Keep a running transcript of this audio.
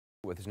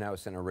With us now is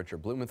Senator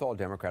Richard Blumenthal,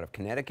 Democrat of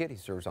Connecticut. He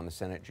serves on the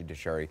Senate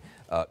Judiciary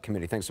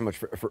Committee. Thanks so much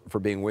for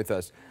being with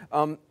us.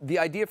 The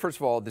idea, first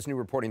of all, this new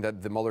reporting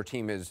that the Mueller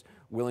team is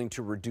willing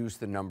to reduce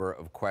the number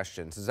of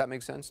questions. Does that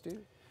make sense to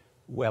you?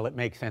 Well, it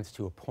makes sense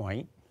to a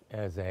point.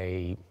 As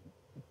a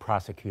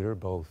prosecutor,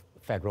 both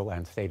federal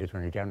and state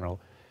attorney general,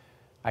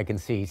 I can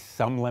see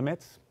some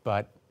limits,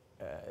 but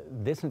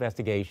this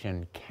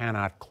investigation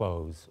cannot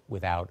close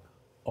without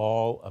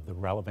all of the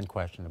relevant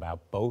questions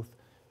about both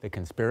the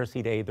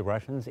conspiracy to aid the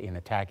Russians in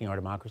attacking our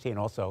democracy and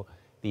also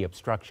the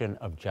obstruction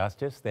of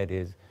justice that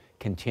is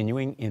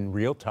continuing in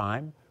real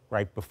time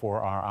right before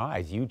our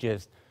eyes. You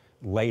just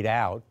laid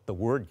out the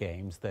word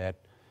games that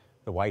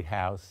the White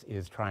House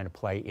is trying to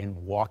play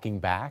in walking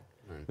back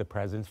the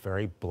president's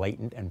very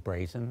blatant and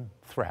brazen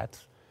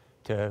threats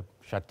to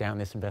shut down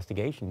this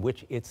investigation,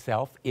 which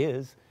itself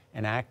is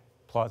an act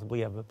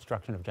plausibly of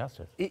obstruction of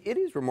justice. It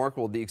is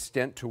remarkable the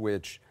extent to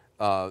which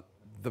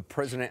the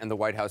president and the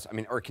White House,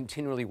 are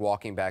continually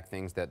walking back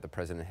things that the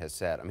president has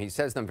said. He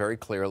says them very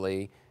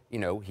clearly,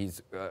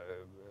 he's,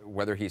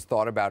 whether he's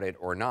thought about it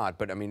or not,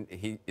 but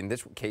in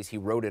this case, he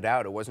wrote it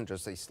out. It wasn't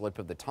just a slip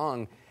of the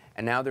tongue.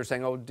 And now they're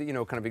saying,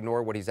 kind of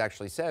ignore what he's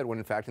actually said, when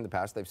in fact, in the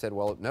past, they've said,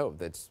 well, no,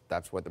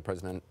 that's what the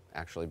president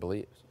actually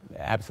believes.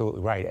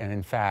 Absolutely right. And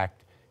in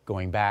fact,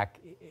 going back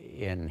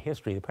in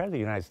history, the president of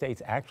the United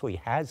States actually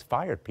has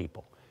fired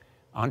people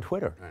on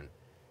Twitter. Right.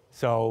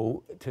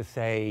 So to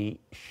say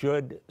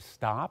should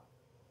stop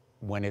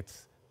when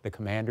it's the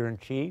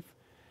commander-in-chief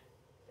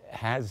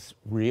has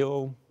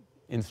real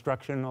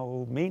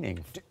instructional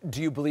meaning.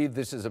 Do you believe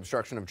this is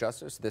obstruction of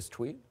justice, this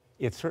tweet?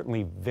 It's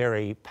certainly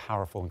very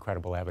powerful and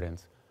credible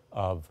evidence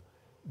of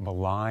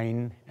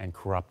malign and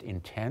corrupt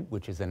intent,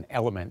 which is an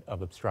element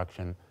of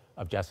obstruction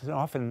of justice, and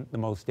often the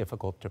most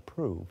difficult to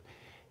prove.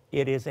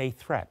 It is a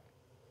threat,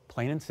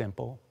 plain and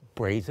simple,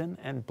 brazen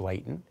and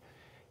blatant.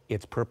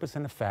 Its purpose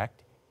and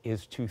effect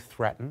is to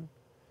threaten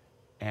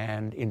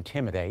and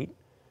intimidate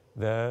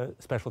the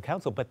special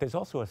counsel. But there's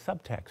also a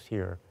subtext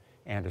here,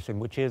 Anderson,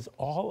 which is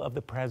all of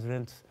the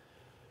president's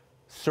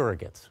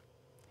surrogates,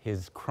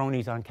 his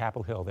cronies on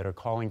Capitol Hill that are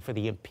calling for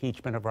the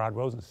impeachment of Rod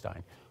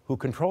Rosenstein, who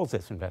controls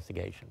this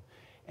investigation,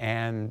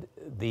 and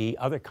the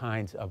other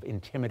kinds of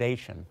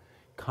intimidation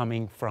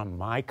coming from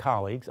my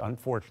colleagues,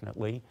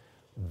 unfortunately,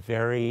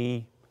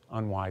 very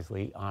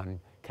unwisely on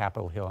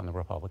Capitol Hill on the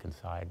Republican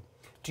side.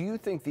 Do you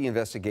think the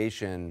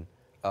investigation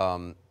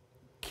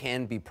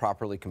can be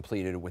properly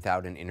completed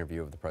without an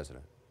interview of the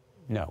president?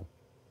 No.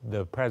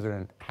 The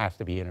president has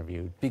to be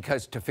interviewed.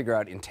 Because to figure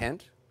out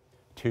intent?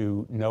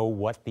 To know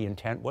what the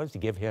intent was, to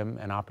give him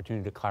an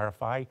opportunity to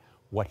clarify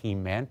what he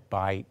meant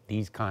by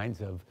these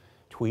kinds of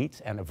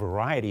tweets and a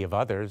variety of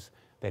others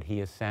that he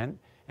has sent,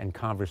 and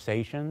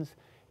conversations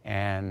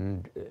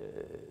and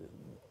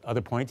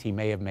other points he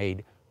may have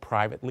made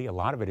privately. A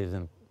lot of it is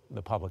in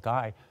the public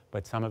eye,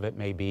 but some of it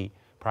may be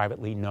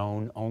privately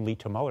known only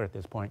to Mueller at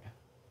this point.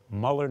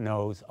 Mueller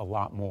knows a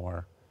lot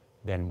more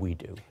than we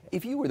do.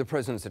 If you were the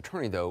president's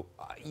attorney, though,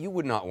 you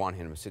would not want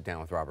him to sit down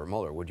with Robert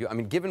Mueller, would you?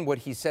 Given what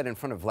he said in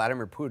front of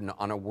Vladimir Putin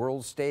on a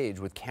world stage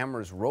with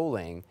cameras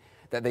rolling,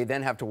 that they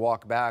then have to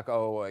walk back,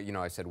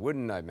 I said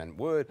wouldn't, I meant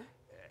would.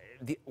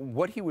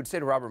 What he would say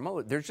to Robert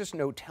Mueller, there's just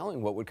no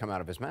telling what would come out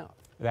of his mouth.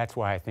 That's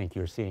why I think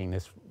you're seeing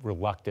this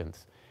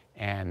reluctance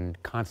and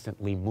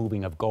constantly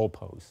moving of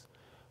goalposts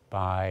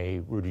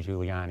by Rudy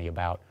Giuliani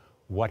about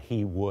what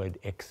he would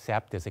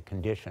accept as a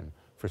condition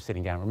for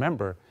sitting down.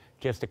 Remember,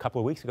 just a couple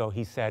of weeks ago,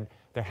 he said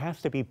there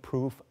has to be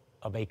proof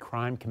of a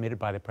crime committed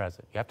by the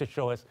president. You have to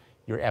show us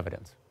your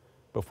evidence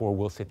before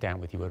we'll sit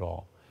down with you at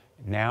all.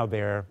 Now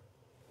they're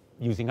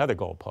using other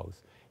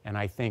goalposts. And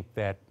I think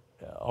that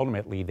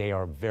ultimately they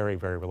are very,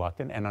 very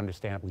reluctant, and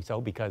understandably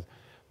so, because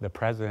the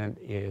president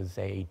is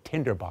a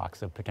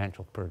tinderbox of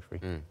potential perjury.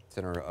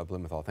 Senator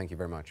Blumenthal, thank you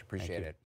very much. Appreciate it.